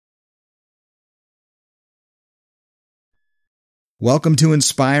Welcome to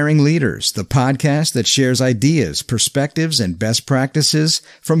Inspiring Leaders, the podcast that shares ideas, perspectives, and best practices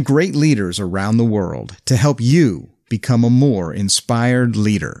from great leaders around the world to help you become a more inspired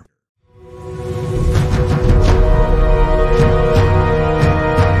leader.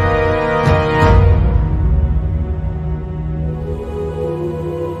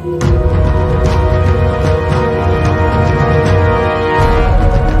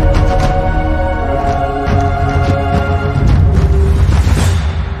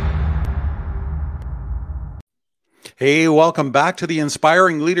 Hey, welcome back to the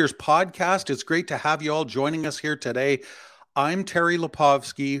Inspiring Leaders podcast. It's great to have you all joining us here today. I'm Terry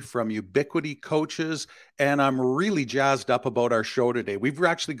Lipovski from Ubiquity Coaches, and I'm really jazzed up about our show today. We've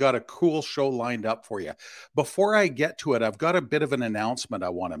actually got a cool show lined up for you. Before I get to it, I've got a bit of an announcement I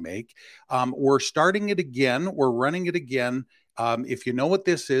want to make. We're starting it again. We're running it again. If you know what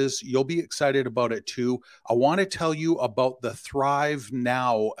this is, you'll be excited about it too. I want to tell you about the Thrive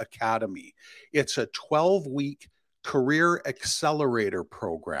Now Academy. It's a 12-week career accelerator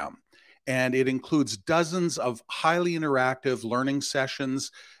program, and it includes dozens of highly interactive learning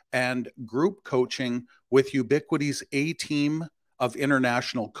sessions and group coaching with Ubiquity's A-team of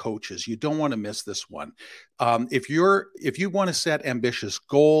international coaches. You don't want to miss this one. If you want to set ambitious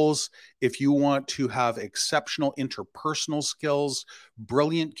goals, if you want to have exceptional interpersonal skills,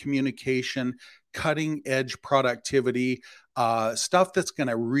 brilliant communication, cutting edge productivity, stuff that's going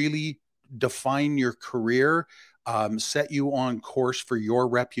to really define your career, set you on course for your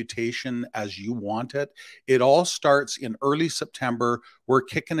reputation as you want it. It all starts in early September. We're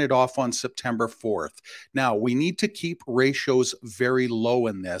kicking it off on September 4th. Now, we need to keep ratios very low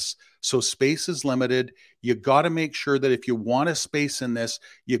in this, so space is limited. You got to make sure that if you want a space in this,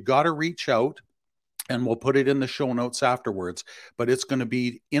 you got to reach out, and we'll put it in the show notes afterwards. But it's going to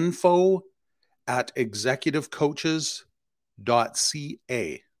be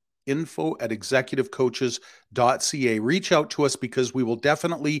info@executivecoaches.ca. info@executivecoaches.ca. Reach out to us because we will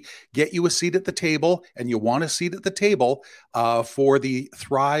definitely get you a seat at the table, and you want a seat at the table for the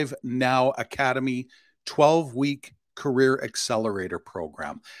Thrive Now Academy 12-week career accelerator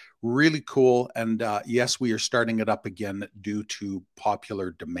program. Really cool. And yes, we are starting it up again due to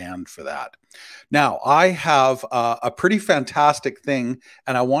popular demand for that. Now, I have a pretty fantastic thing,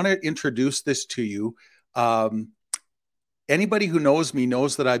 and I want to introduce this to you. Anybody who knows me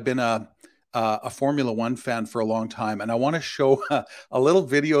knows that I've been a Formula One fan for a long time, and I want to show a little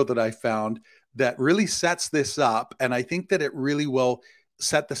video that I found that really sets this up, and I think that it really will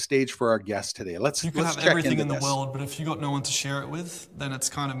set the stage for our guest today. Let's have check everything into in the this. world, but if you got no one to share it with, then it's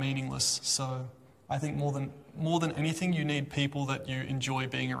kind of meaningless. So I think more than anything, you need people that you enjoy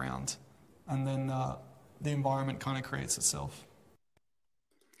being around, and then the environment kind of creates itself.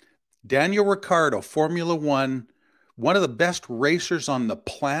 Daniel Ricciardo, Formula One. One of the best racers on the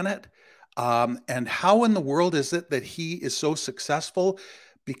planet. And how in the world is it that he is so successful?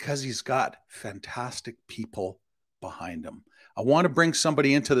 Because he's got fantastic people behind him. I want to bring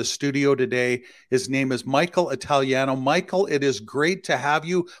somebody into the studio today. His name is Michael Italiano. Michael, it is great to have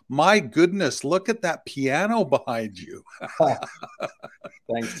you. My goodness, look at that piano behind you.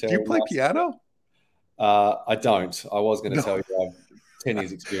 Thanks, Terry. Do you play piano? I don't. I was going to tell you I have 10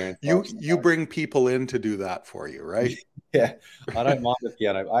 years experience. You bring people in to do that for you, right? Yeah, I don't mind the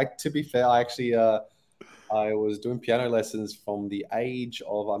piano. To be fair, I actually I was doing piano lessons from the age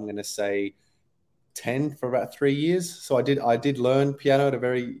of, I'm going to say, 10 for about 3 years. So I did learn piano at a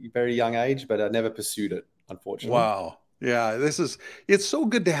very, very young age, but I never pursued it, unfortunately. Wow. Yeah, it's so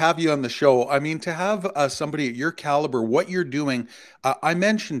good to have you on the show. I mean, to have somebody at your caliber, what you're doing, I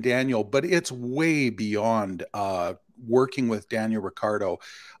mentioned Daniel, but it's way beyond working with Daniel Ricciardo.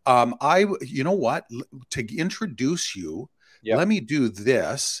 You know what, to introduce you, Let me do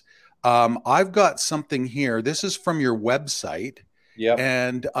this. I've got something here. This is from your website. Yeah.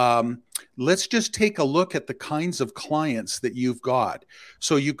 And let's just take a look at the kinds of clients that you've got.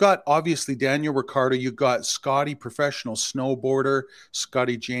 So you've got, obviously, Daniel Ricciardo. You've got Scotty, professional snowboarder,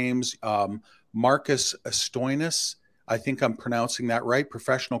 Scotty James, Marcus Stoinis. I think I'm pronouncing that right.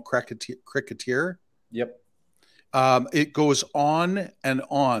 Professional cricketer. Yep. It goes on and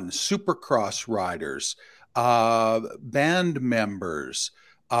on. Supercross riders, band members.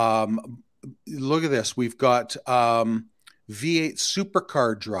 Look at this. We've got V8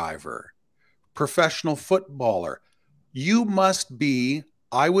 supercar driver, professional footballer. You must be,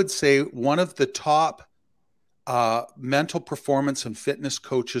 I would say, one of the top mental performance and fitness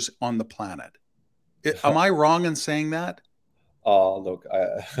coaches on the planet. Am I wrong in saying that? Oh, look,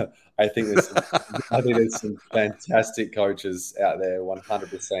 I think there's some fantastic coaches out there,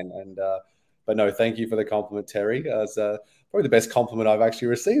 100%. And But no, thank you for the compliment, Terry. It's probably the best compliment I've actually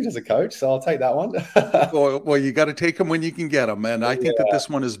received as a coach. So I'll take that one. Well, you got to take them when you can get them. And I think that this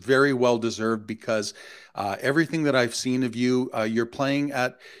one is very well deserved because everything that I've seen of you, you're kind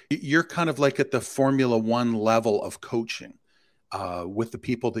of like at the Formula One level of coaching with the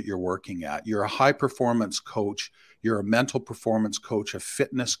people that you're working at. You're a high performance coach. You're a mental performance coach, a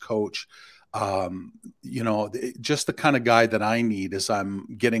fitness coach. Just the kind of guy that I need as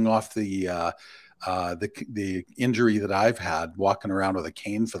I'm getting off the injury that I've had walking around with a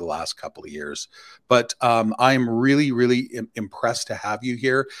cane for the last couple of years. But I'm really, really impressed to have you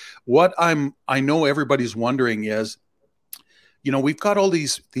here. I know everybody's wondering is, we've got all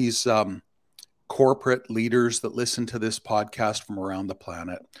these corporate leaders that listen to this podcast from around the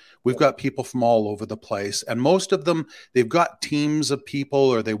planet. We've got people from all over the place, and most of them, they've got teams of people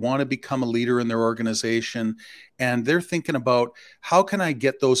or they want to become a leader in their organization. And they're thinking about, how can I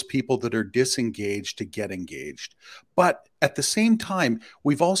get those people that are disengaged to get engaged? But at the same time,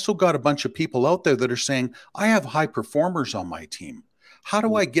 we've also got a bunch of people out there that are saying, I have high performers on my team. How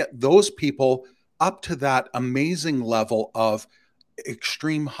do I get those people up to that amazing level of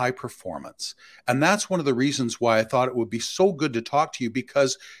extreme high performance? And that's one of the reasons why I thought it would be so good to talk to you,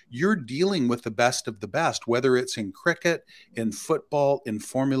 because you're dealing with the best of the best, whether it's in cricket, in football, in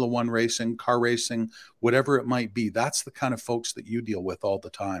Formula One racing, car racing, whatever it might be. That's the kind of folks that you deal with all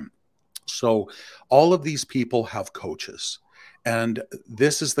the time. So all of these people have coaches. And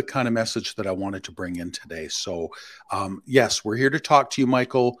this is the kind of message that I wanted to bring in today. So yes, we're here to talk to you,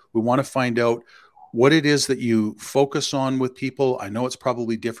 Michael. We want to find out what it is that you focus on with people. I know it's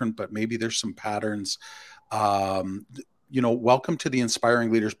probably different, but maybe there's some patterns. Welcome to the Inspiring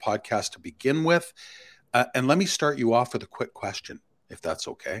Leaders podcast to begin with. And let me start you off with a quick question, if that's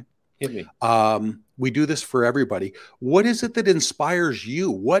okay. Hit me. We do this for everybody. What is it that inspires you?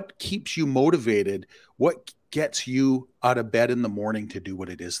 What keeps you motivated? What gets you out of bed in the morning to do what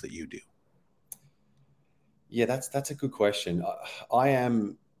it is that you do? Yeah, that's a good question.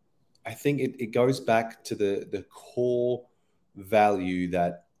 I think it goes back to the core value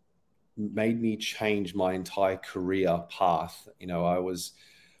that made me change my entire career path. I always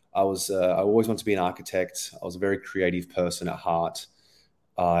wanted to be an architect. I was a very creative person at heart.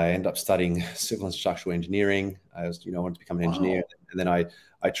 I ended up studying civil and structural engineering. I wanted to become an engineer, and then I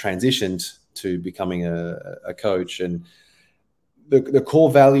transitioned to becoming a coach. And the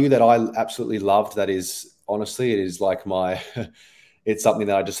core value that I absolutely loved, that is, honestly, it is like it's something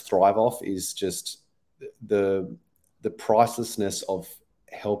that I just thrive off, is just the pricelessness of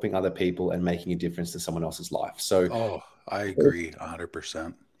helping other people and making a difference to someone else's life. So, I agree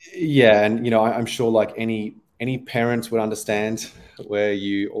 100%. Yeah. And, I'm sure like any parents would understand, where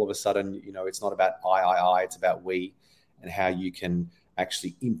you all of a sudden, it's not about I, it's about we, and how you can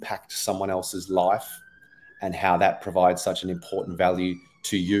actually impact someone else's life, and how that provides such an important value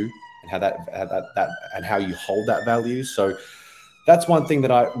to you, and how you hold that value. So that's one thing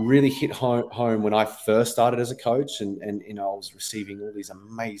that I really hit home when I first started as a coach, and I was receiving all these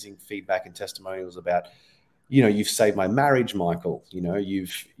amazing feedback and testimonials about, you've saved my marriage, Michael.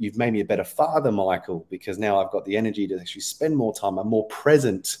 You've made me a better father, Michael, because now I've got the energy to actually spend more time. I'm more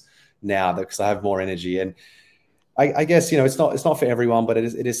present now because I have more energy. And I guess, it's not for everyone, but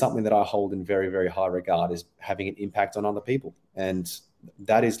it is something that I hold in very, very high regard, is having an impact on other people. And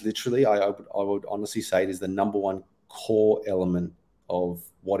that is literally, I would honestly say, it is the number one core element of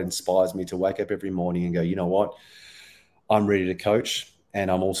what inspires me to wake up every morning and go, you know what, I'm ready to coach,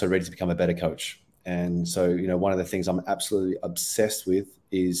 and I'm also ready to become a better coach. And so, one of the things I'm absolutely obsessed with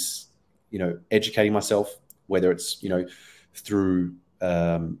is, educating myself, whether it's, through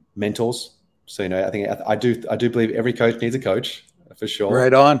mentors. So, I think I do believe every coach needs a coach, for sure.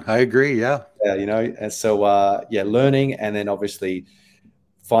 Right on. I agree. Yeah. Yeah. And so, learning, and then obviously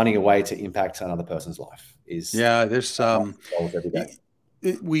finding a way to impact another person's life is. Yeah. There's every day.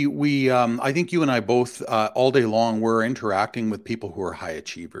 I think you and I both, all day long, we're interacting with people who are high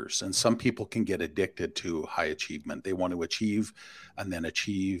achievers, and some people can get addicted to high achievement. They want to achieve and then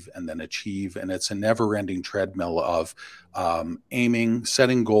achieve and then achieve. And it's a never ending treadmill of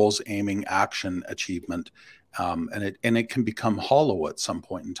setting goals, aiming, action, achievement. And it can become hollow at some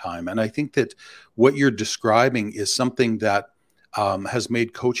point in time. And I think that what you're describing is something that has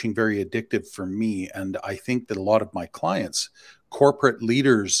made coaching very addictive for me. And I think that a lot of my clients, corporate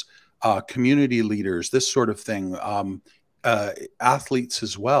leaders, community leaders, this sort of thing, athletes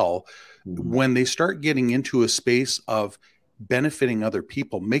as well, when they start getting into a space of benefiting other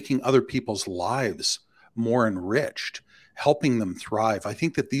people, making other people's lives more enriched, helping them thrive. I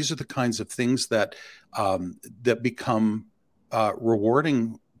think that these are the kinds of things that that become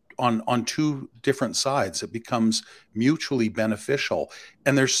rewarding on two different sides. It becomes mutually beneficial.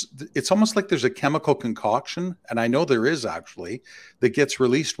 And it's almost like there's a chemical concoction, and I know there is actually, that gets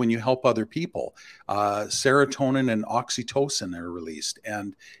released when you help other people. Serotonin and oxytocin are released,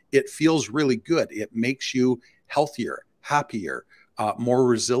 and it feels really good. It makes you healthier, happier, more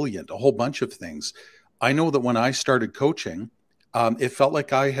resilient, a whole bunch of things. I know that when I started coaching, it felt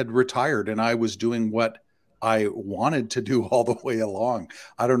like I had retired and I was doing what I wanted to do all the way along.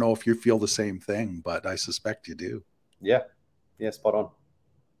 I don't know if you feel the same thing, but I suspect you do. Yeah. Yeah, spot on.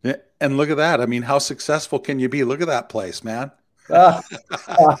 Yeah. And look at that. I mean, how successful can you be? Look at that place, man.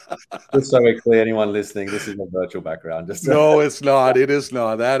 Just so we're clear, anyone listening, this is a virtual background. No, it's not. It is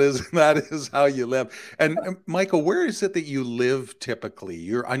not. That is how you live. And Michael, where is it that you live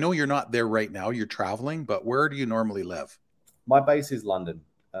typically? I know you're not there right now. You're traveling, but where do you normally live? My base is London.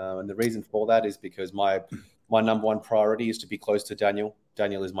 And the reason for that is because my number one priority is to be close to Daniel.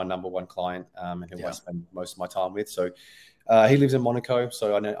 Daniel is my number one client, and who I spend most of my time with. So he lives in Monaco,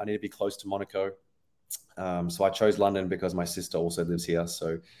 so I need to be close to Monaco. So I chose London because my sister also lives here.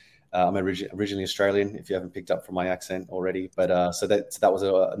 So I'm originally Australian, if you haven't picked up from my accent already. But so that was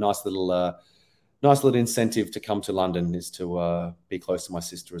a nice little incentive to come to London, is to be close to my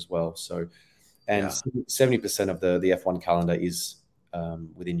sister as well. So, and 70% of the F1 calendar is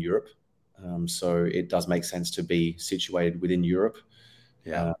within Europe. So it does make sense to be situated within Europe.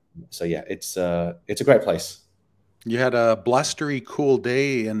 Yeah. So yeah, it's a great place. You had a blustery, cool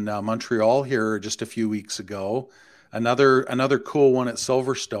day in Montreal here just a few weeks ago. Another cool one at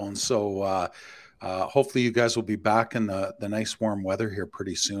Silverstone. So hopefully you guys will be back in the nice warm weather here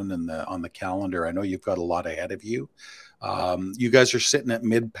pretty soon on the calendar. I know you've got a lot ahead of you. You guys are sitting at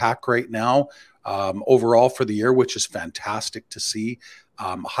mid-pack right now overall for the year, which is fantastic to see.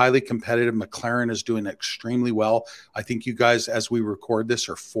 Highly competitive. McLaren is doing extremely well. I think you guys, as we record this,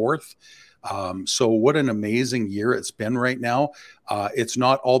 are fourth. So what an amazing year it's been right now. It's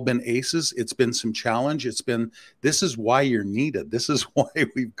not all been aces. It's been some challenge. This is why you're needed. This is why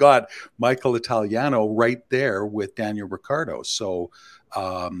we've got Michael Italiano right there with Daniel Ricciardo. So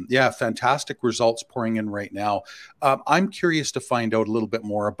fantastic results pouring in right now. I'm curious to find out a little bit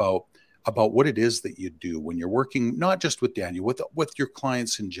more about what it is that you do when you're working, not just with Daniel, with your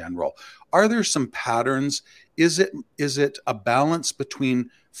clients in general. Are there some patterns? Is it a balance between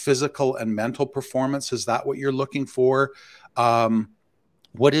physical and mental performance? Is that what you're looking for?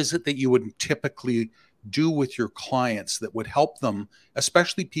 What is it that you would typically do with your clients that would help them,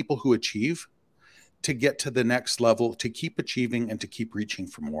 especially people who achieve, to get to the next level, to keep achieving and to keep reaching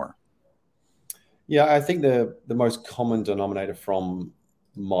for more? Yeah, I think the most common denominator from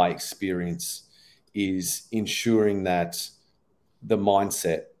my experience is ensuring that the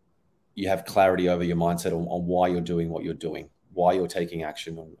mindset, you have clarity over your mindset on why you're doing what you're doing, why you're taking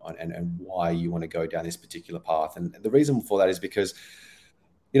action and why you want to go down this particular path. And the reason for that is because,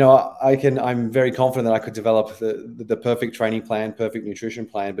 I'm very confident that I could develop the perfect training plan, perfect nutrition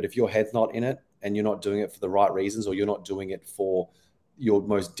plan. But if your head's not in it and you're not doing it for the right reasons, or you're not doing it for your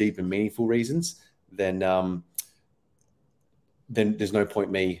most deep and meaningful reasons, then there's no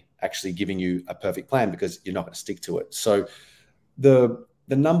point me actually giving you a perfect plan, because you're not going to stick to it. So the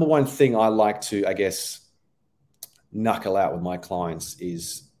number one thing I like to, I guess, knuckle out with my clients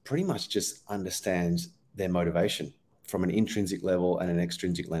is pretty much just understand their motivation from an intrinsic level and an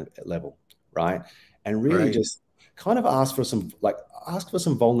extrinsic level, right? And really just kind of ask for some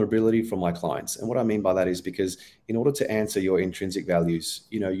vulnerability from my clients. And what I mean by that is, because in order to answer your intrinsic values,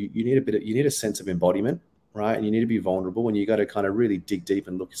 you need a sense of embodiment, right? And you need to be vulnerable, and you got to kind of really dig deep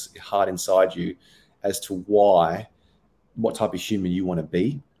and look hard inside you as to what type of human you want to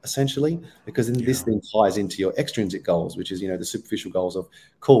be, essentially, because this then ties into your extrinsic goals, which is, the superficial goals of,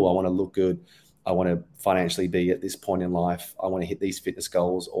 cool, I want to look good, I want to financially be at this point in life, I want to hit these fitness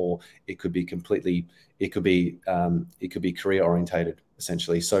goals, or it could be career orientated,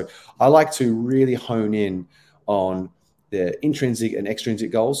 essentially. So I like to really hone in on the intrinsic and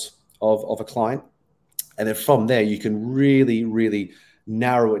extrinsic goals of a client. And then from there, you can really, really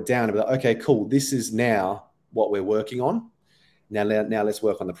narrow it down and be like, okay, cool, this is now what we're working on. Now let's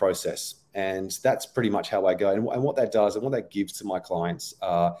work on the process. And that's pretty much how I go. And what that does, and what that gives to my clients,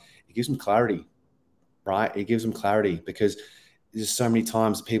 it gives them clarity, right? It gives them clarity, because there's so many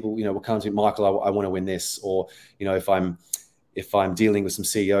times people, will come to me, Michael, I want to win this. Or, if I'm dealing with some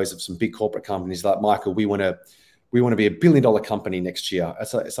CEOs of some big corporate companies, like, Michael, we want to be $1 billion company next year.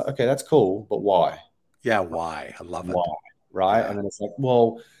 It's like, okay, that's cool, but why? Yeah, why? I love it. Right? Yeah. And then it's like,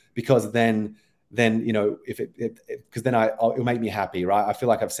 well, because then because then it'll make me happy, right? I feel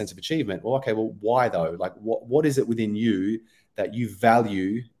like I have a sense of achievement. Well, okay, well, why though? Like, what is it within you that you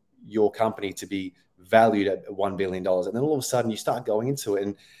value your company to be valued at $1 billion. And then all of a sudden you start going into it,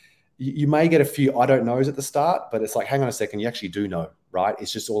 and you may get a few I don't knows at the start, but it's like, hang on a second, you actually do know, right?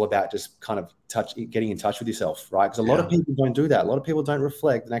 It's just all about just kind of getting in touch with yourself, right? Because a lot of people don't do that. A lot of people don't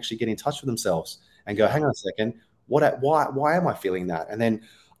reflect and actually get in touch with themselves and go, hang on a second, why am I feeling that? And then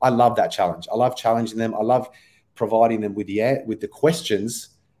I love that challenge. I love challenging them. I love providing them with the questions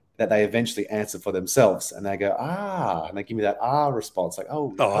that they eventually answer for themselves, and they go, and they give me that response, like, I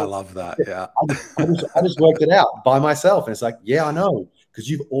love that. Yeah, I just worked it out by myself, and it's like, yeah, I know, because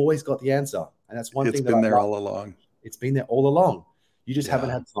you've always got the answer, and that's one thing that been there all along. It's been there all along. You just haven't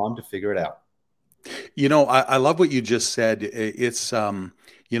had time to figure it out. You know, I love what you just said. It's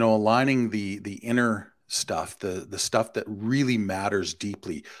you know, aligning the inner stuff, the stuff that really matters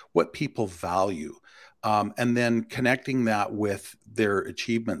deeply, what people value. And then connecting that with their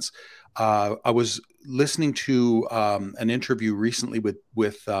achievements. I was listening to an interview recently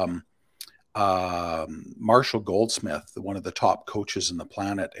with Marshall Goldsmith, one of the top coaches in the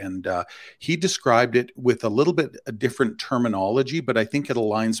planet, and he described it with a little bit a different terminology, but I think it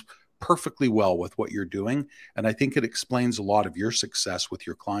aligns perfectly well with what you're doing, and I think it explains a lot of your success with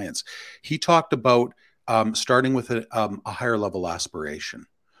your clients. He talked about starting with a higher level aspiration.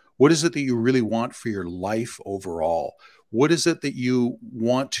 What is it that you really want for your life overall? What is it that you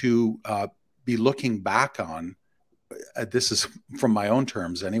want to be looking back on? This is from my own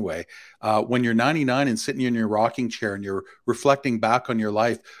terms anyway. When you're 99 and sitting in your rocking chair and you're reflecting back on your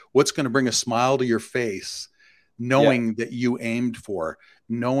life, what's going to bring a smile to your face, knowing that you aimed for,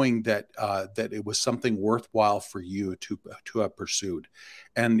 knowing that that it was something worthwhile for you to have pursued?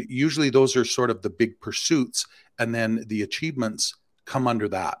 And usually those are sort of the big pursuits, and then the achievements come under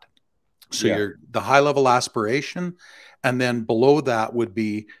that. So you're the high level aspiration, and then below that would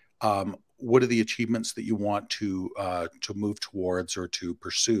be what are the achievements that you want to move towards or to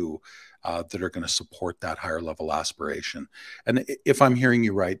pursue that are going to support that higher level aspiration. And if I'm hearing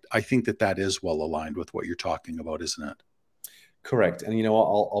you right, I think that is well aligned with what you're talking about, isn't it? Correct. And you know what,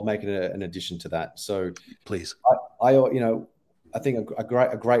 I'll make it an addition to that. So please, I you know, I think a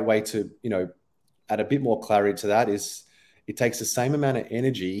great way to, you know, add a bit more clarity to that is it takes the same amount of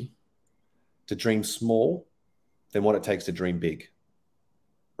energy to dream small than what it takes to dream big,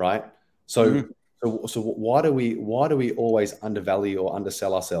 right? So, so why do we always undervalue or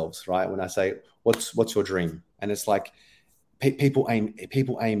undersell ourselves, right? When I say, what's your dream? And it's like, people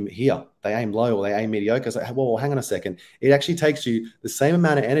aim here, they aim low, or they aim mediocre. It's like, well, hang on a second. It actually takes you the same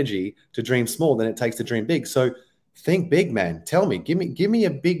amount of energy to dream small than it takes to dream big. So think big, man. Tell me, give me a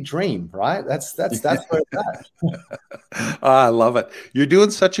big dream, right? That's where it's at. I love it. You're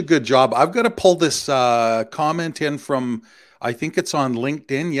doing such a good job. I've got to pull this comment in from, I think it's on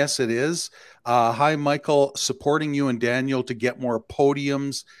LinkedIn. Yes, it is. Hi, Michael, supporting you and Daniel to get more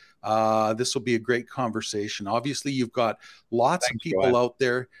podiums. This will be a great conversation. Obviously, you've got lots of people out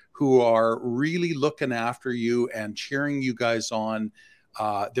there who are really looking after you and cheering you guys on.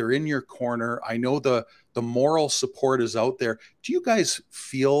 They're in your corner. I know the moral support is out there. Do you guys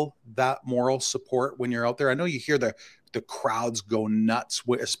feel that moral support when you're out there? I know you hear the crowds go nuts,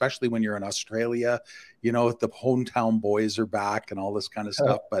 especially when you're in Australia. You know, the hometown boys are back and all this kind of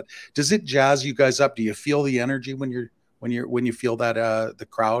stuff. But does it jazz you guys up? Do you feel the energy when you feel that the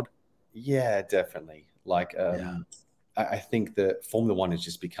crowd? Yeah, definitely. Like, I think that Formula One is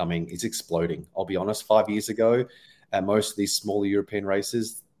just it's exploding. I'll be honest. 5 years ago, at most of these smaller European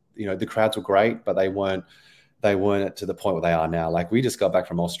races, you know, the crowds were great, but they weren't to the point where they are now. Like, we just got back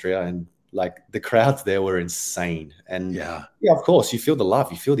from Austria, and like the crowds there were insane. And yeah, of course, you feel the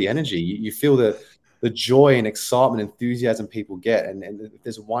love, you feel the energy, you feel the joy and excitement, enthusiasm people get. And if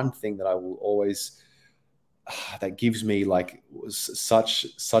there's one thing that I will always that gives me like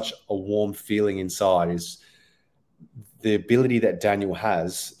such a warm feeling inside is the ability that Daniel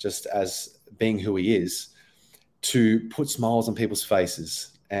has, just as being who he is, to put smiles on people's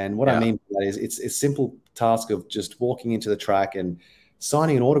faces. And what I mean by that is it's a simple task of just walking into the track and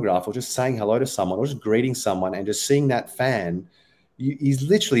signing an autograph, or just saying hello to someone, or just greeting someone, and just seeing that fan. He's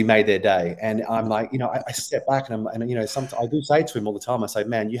literally made their day. And I'm like, you know, I step back and you know, sometimes I do say to him all the time, I say,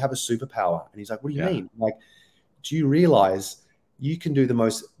 man, you have a superpower. And he's like, what do you mean? I'm like, do you realize you can do the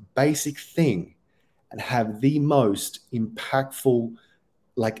most basic thing and have the most impactful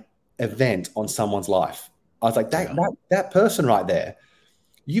like event on someo's life? I was like, that person right there,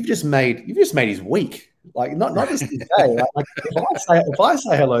 you've just made his week. Like, not just his day. Like, if I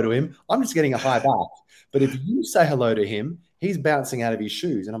say hello to him, I'm just getting a high back. But if you say hello to him, he's bouncing out of his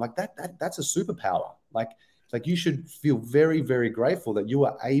shoes. And I'm like, that's a superpower. Like you should feel very, very grateful that you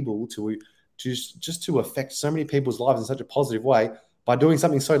are able to just to affect so many people's lives in such a positive way by doing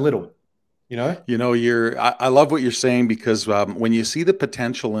something so little, you know? I love what you're saying, because when you see the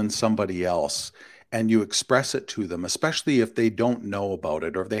potential in somebody else and you express it to them, especially if they don't know about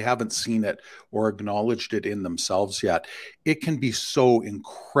it or if they haven't seen it or acknowledged it in themselves yet, it can be so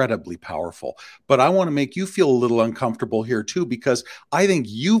incredibly powerful. But I want to make you feel a little uncomfortable here too, because I think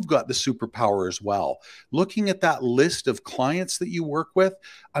you've got the superpower as well. Looking at that list of clients that you work with,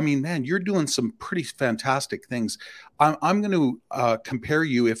 I mean, man, you're doing some pretty fantastic things. I'm going to compare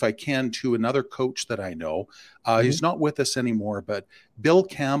you, if I can, to another coach that I know. He's not with us anymore, but Bill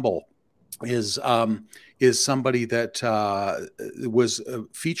Campbell is somebody that was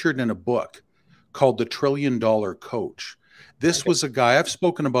featured in a book called The $1 Trillion Coach. This was a guy, I've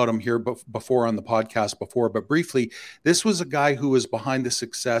spoken about him here before on the podcast before, but briefly, this was a guy who was behind the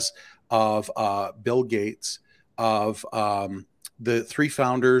success of Bill Gates, of the three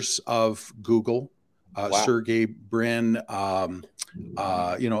founders of Google, Sergey Brin,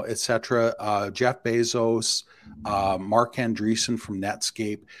 etc. Jeff Bezos, Mark Andreessen from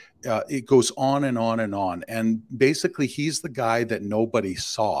Netscape. It goes on and on and on. And basically, he's the guy that nobody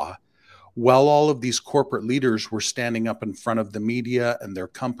saw while all of these corporate leaders were standing up in front of the media and their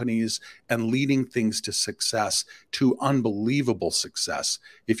companies and leading things to success, to unbelievable success.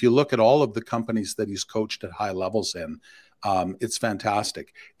 If you look at all of the companies that he's coached at high levels in, it's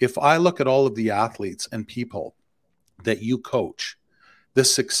fantastic. If I look at all of the athletes and people that you coach, the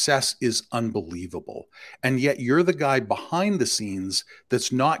success is unbelievable. And yet you're the guy behind the scenes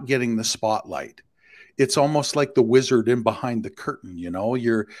that's not getting the spotlight. It's almost like the wizard in behind the curtain,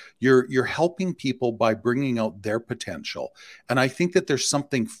 you're helping people by bringing out their potential. And I think that there's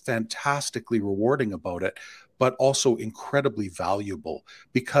something fantastically rewarding about it, but also incredibly valuable,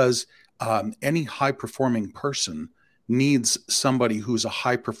 because any high performing person needs somebody who's a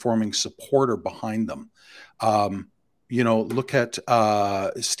high performing supporter behind them. Look at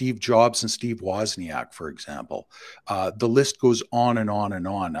Steve Jobs and Steve Wozniak, for example. The list goes on and on and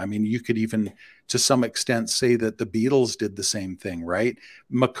on. I mean, you could even, to some extent, say that the Beatles did the same thing, right?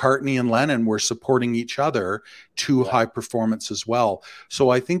 McCartney and Lennon were supporting each other to high performance as well. So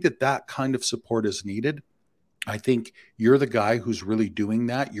I think that kind of support is needed. I think you're the guy who's really doing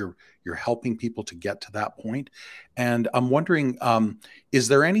that. You're helping people to get to that point. And I'm wondering, is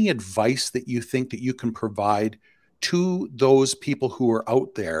there any advice that you think that you can provide to those people who are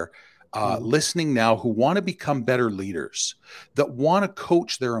out there listening now, who want to become better leaders, that want to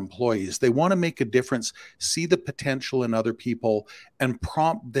coach their employees, they want to make a difference, see the potential in other people, and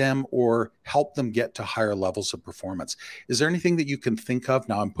prompt them or help them get to higher levels of performance? Is there anything that you can think of?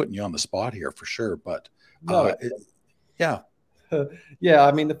 Now, I'm putting you on the spot here for sure, but yeah. Yeah,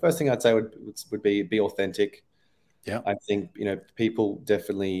 I mean, the first thing I'd say would be authentic. Yeah, I think people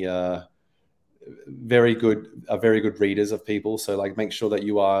definitely are very good readers of people. So like, make sure that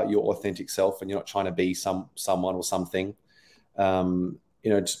you are your authentic self and you're not trying to be someone or something. Too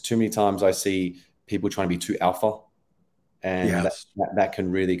many times I see people trying to be too alpha, and that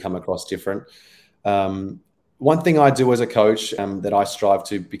can really come across different. One thing I do as a coach that I strive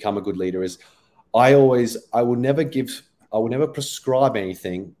to become a good leader is I will never prescribe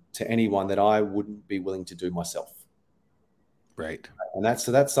anything to anyone that I wouldn't be willing to do myself. Right. And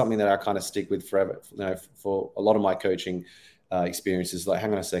that's something that I kind of stick with forever. For a lot of my coaching experiences, like,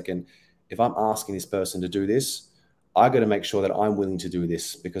 hang on a second, if I'm asking this person to do this, I got to make sure that I'm willing to do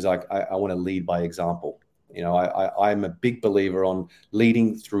this, because I want to lead by example. I'm a big believer on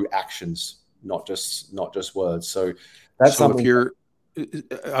leading through actions, not just words. So that's something.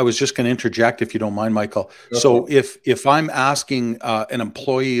 I was just going to interject, if you don't mind, Michael. So if I'm asking an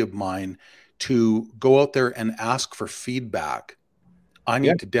employee of mine to go out there and ask for feedback, I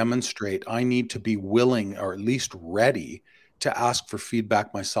need to demonstrate, I need to be willing, or at least ready, to ask for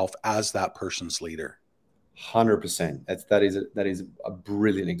feedback myself as that person's leader. 100%. That is a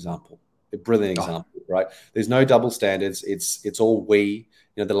brilliant example. Right? There's no double standards. It's all we.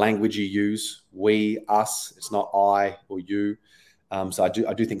 The language you use, we, us. It's not I or you. So I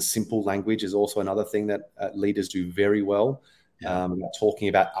do think simple language is also another thing that leaders do very well. Talking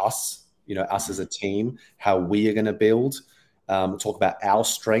about us, us as a team, how we are going to build. Talk about our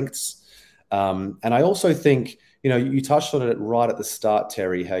strengths. And I also think, you touched on it right at the start,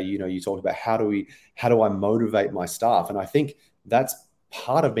 Terry, how, you talked about how do I motivate my staff? And I think that's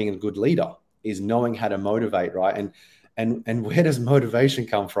part of being a good leader, is knowing how to motivate, right? And where does motivation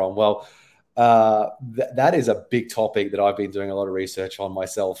come from? Well, that is a big topic that I've been doing a lot of research on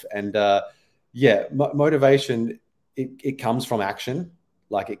myself. And motivation, it comes from action.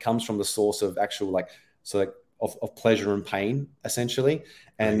 Like, it comes from the source of actual, of pleasure and pain, essentially.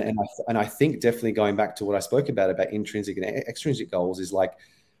 And Right. and I think definitely going back to what I spoke about intrinsic and extrinsic goals is like,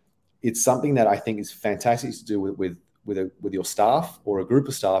 it's something that I think is fantastic to do with your staff or a group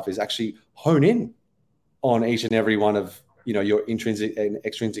of staff, is actually hone in on each and every one of, you know, your intrinsic and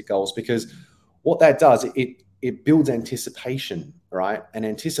extrinsic goals, because what that does, it builds anticipation, right? And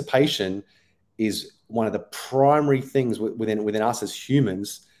anticipation is one of the primary things within us as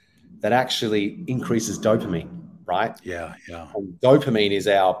humans that actually increases dopamine, right? Yeah. Yeah. And dopamine is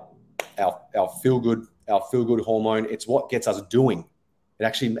our feel good hormone. It's what gets us doing.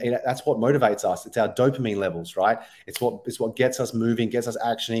 That's what motivates us. It's our dopamine levels, right? It's what gets us moving, gets us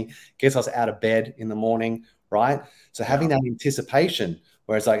actioning, gets us out of bed in the morning, right? So having that anticipation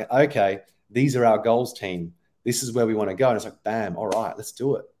where it's like, okay, these are our goals, team. This is where we want to go. And it's like, bam, all right, let's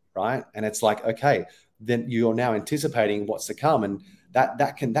do it, right? And it's like, okay, then you're now anticipating what's to come. And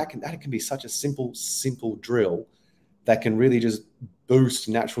that can be such a simple drill that can really just boost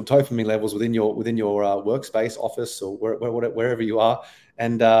natural dopamine levels within your workspace, office, or wherever you are,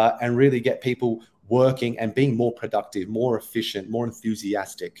 and really get people working and being more productive, more efficient, more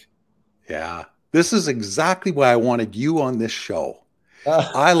enthusiastic. Yeah. This is exactly why I wanted you on this show.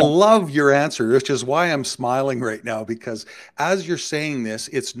 I love your answer, which is why I'm smiling right now, because as you're saying this,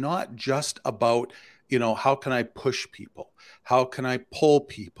 it's not just about, you know, how can I push people? How can I pull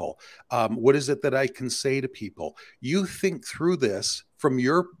people? What is it that I can say to people? You think through this from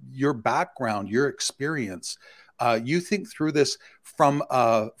your background, your experience. You think through this from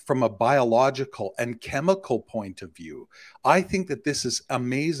a biological and chemical point of view. I think that this is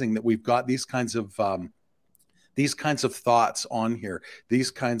amazing that we've got these kinds of thoughts on here,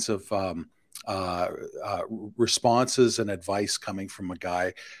 these kinds of responses and advice coming from a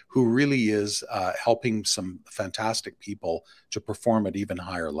guy who really is helping some fantastic people to perform at even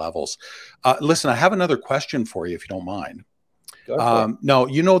higher levels. Listen, I have another question for you, if you don't mind. No,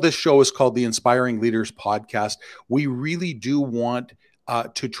 you know, this show is called the Inspiring Leaders Podcast. We really do want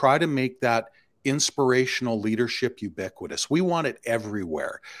to try to make that inspirational leadership ubiquitous. We want it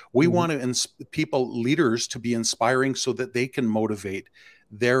everywhere. We want leaders to be inspiring so that they can motivate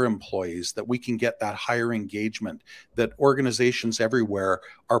their employees, that we can get that higher engagement, that organizations everywhere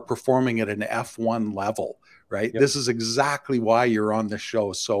are performing at an F1 level, right? Yep. This is exactly why you're on the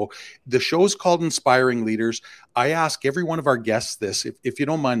show. So the show is called Inspiring Leaders. I ask every one of our guests this, if you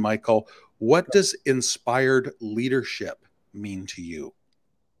don't mind, Michael, what does inspired leadership mean to you?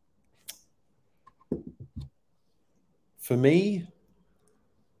 For me,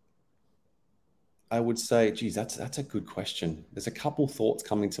 I would say, geez, that's a good question. There's a couple thoughts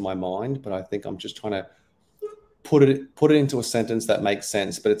coming to my mind, but I think I'm just trying to put it into a sentence that makes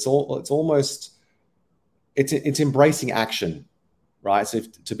sense. But it's embracing action, right? So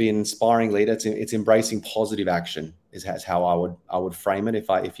to be an inspiring leader, it's embracing positive action is how I would frame it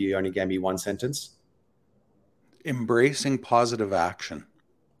if you only gave me one sentence. Embracing positive action.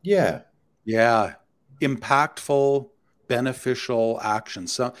 Yeah. Yeah. Impactful, beneficial action.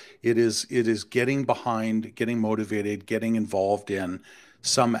 So it is getting behind, getting motivated, getting involved in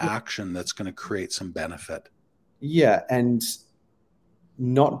some action that's going to create some benefit. Yeah. And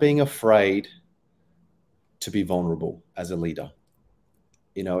not being afraid to be vulnerable as a leader.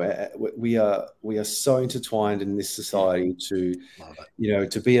 You know, we are so intertwined in this society to, you know,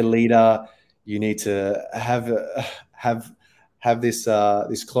 to be a leader, you need to have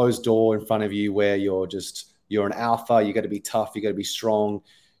this closed door in front of you where you're an alpha. You got to be tough. You got to be strong.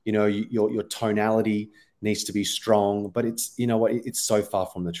 You know, your tonality needs to be strong. But it's, you know what, it's so far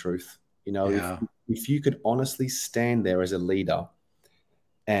from the truth. You know, if you could honestly stand there as a leader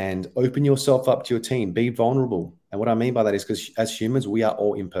and open yourself up to your team, be vulnerable. And what I mean by that is because as humans, we are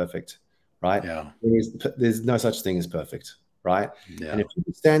all imperfect, right? Yeah. There's no such thing as perfect, right? Yeah. And if you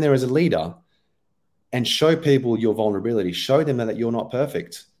stand there as a leader and show people your vulnerability, show them that you're not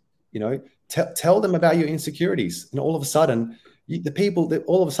perfect, you know, tell them about your insecurities. And all of a sudden, you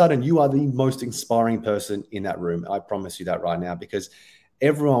are the most inspiring person in that room. I promise you that right now, because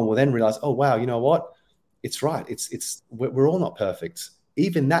everyone will then realize, oh, wow, you know what? It's right. We're all not perfect.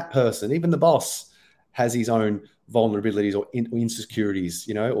 Even that person, even the boss, has his own vulnerabilities or insecurities,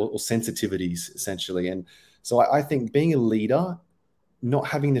 you know, or sensitivities, essentially. And so I think being a leader, not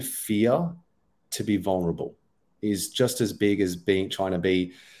having the fear to be vulnerable, is just as big as trying to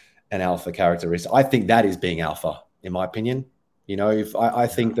be an alpha characteristic. I think that is being alpha, in my opinion. You know, if I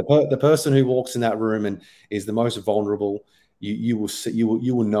think the person who walks in that room and is the most vulnerable, you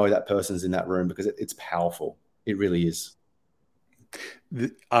will know that person's in that room, because it's powerful. It really is.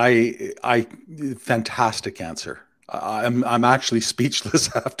 Fantastic answer. I'm actually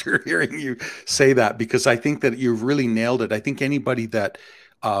speechless after hearing you say that, because I think that you've really nailed it. I think anybody that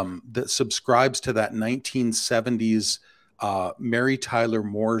that subscribes to that 1970s Mary Tyler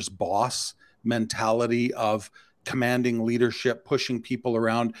Moore's boss mentality of commanding leadership, pushing people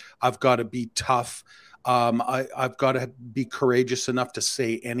around. I've got to be tough. I've got to be courageous enough to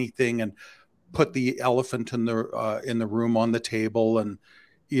say anything and put the elephant in the room on the table. And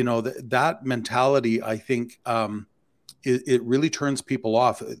that mentality, I think, it really turns people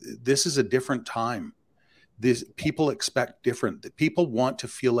off. This is a different time. People expect different. People want to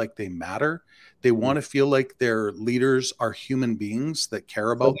feel like they matter. They want to feel like their leaders are human beings that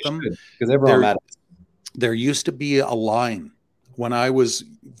care about them. Because everyone matters. There used to be a line when I was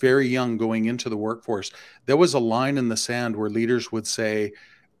very young going into the workforce. There was a line in the sand where leaders would say,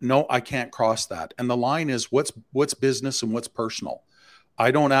 no, I can't cross that. And the line is what's business and what's personal.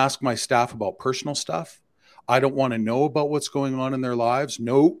 I don't ask my staff about personal stuff. I don't want to know about what's going on in their lives.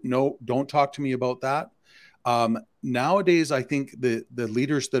 No, don't talk to me about that. Nowadays, I think the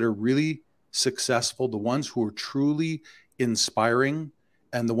leaders that are really successful, the ones who are truly inspiring,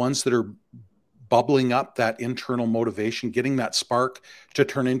 and the ones that are bubbling up that internal motivation, getting that spark to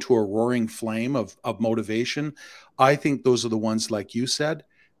turn into a roaring flame of motivation, I think those are the ones, like you said,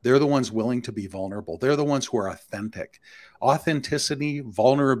 they're the ones willing to be vulnerable. They're the ones who are authentic. Authenticity,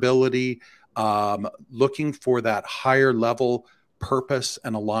 vulnerability, looking for that higher level purpose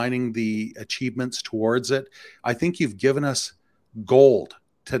and aligning the achievements towards it. I think you've given us gold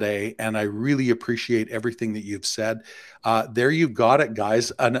today, and I really appreciate everything that you've said. There you got it,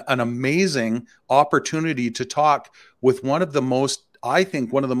 guys. An amazing opportunity to talk with one of the most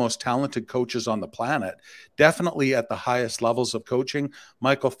talented coaches on the planet, definitely at the highest levels of coaching.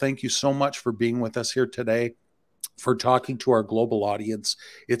 Michael, thank you so much for being with us here today, for talking to our global audience.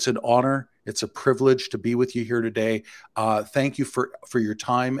 It's an honor. It's a privilege to be with you here today. Thank you for your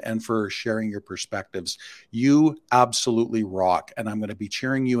time and for sharing your perspectives. You absolutely rock. And I'm going to be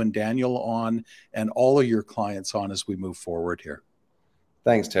cheering you and Daniel on and all of your clients on as we move forward here.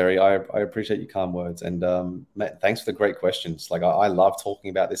 Thanks, Terry. I appreciate your kind words. And Matt, thanks for the great questions. Like I love talking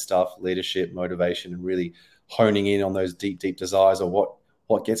about this stuff, leadership, motivation, and really honing in on those deep desires, or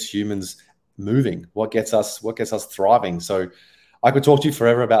what gets humans moving, what gets us thriving. So I could talk to you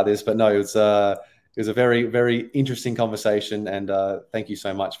forever about this, but no, it was a very, very interesting conversation. And thank you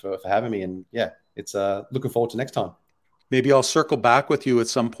so much for having me. And yeah, it's looking forward to next time. Maybe I'll circle back with you at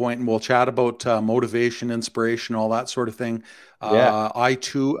some point and we'll chat about motivation, inspiration, all that sort of thing. I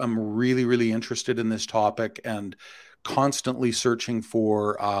too am really, really interested in this topic and constantly searching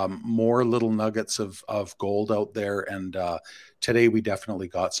for more little nuggets of gold out there. And today we definitely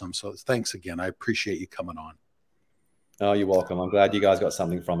got some. So thanks again. I appreciate you coming on. Oh, you're welcome. I'm glad you guys got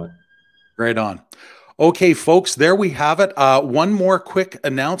something from it. Right on. Okay, folks, there we have it. One more quick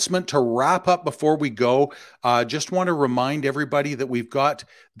announcement to wrap up before we go. Just want to remind everybody that we've got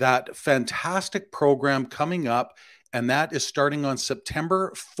that fantastic program coming up, and that is starting on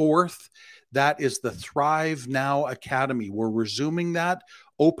September 4th. That is the Thrive Now Academy. We're resuming that,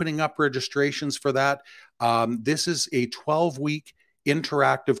 opening up registrations for that. This is a 12-week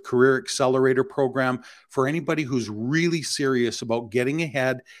interactive career accelerator program for anybody who's really serious about getting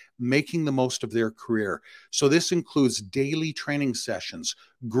ahead, making the most of their career. So this includes daily training sessions,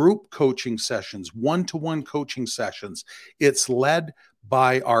 group coaching sessions, one-to-one coaching sessions. It's led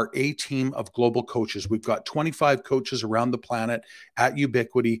by our A team of global coaches. We've got 25 coaches around the planet at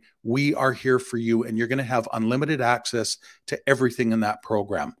Ubiquity. We are here for you, and you're going to have unlimited access to everything in that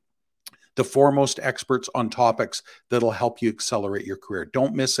program. The foremost experts on topics that'll help you accelerate your career.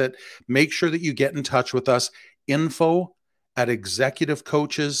 Don't miss it. Make sure that you get in touch with us.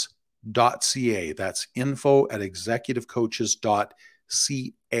 info@executivecoaches.ca. That's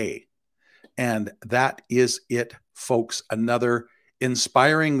info@executivecoaches.ca. And that is it, folks. Another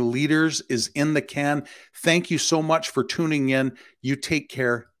Inspiring Leaders is in the can. Thank you so much for tuning in. You take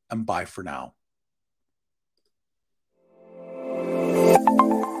care, and bye for now.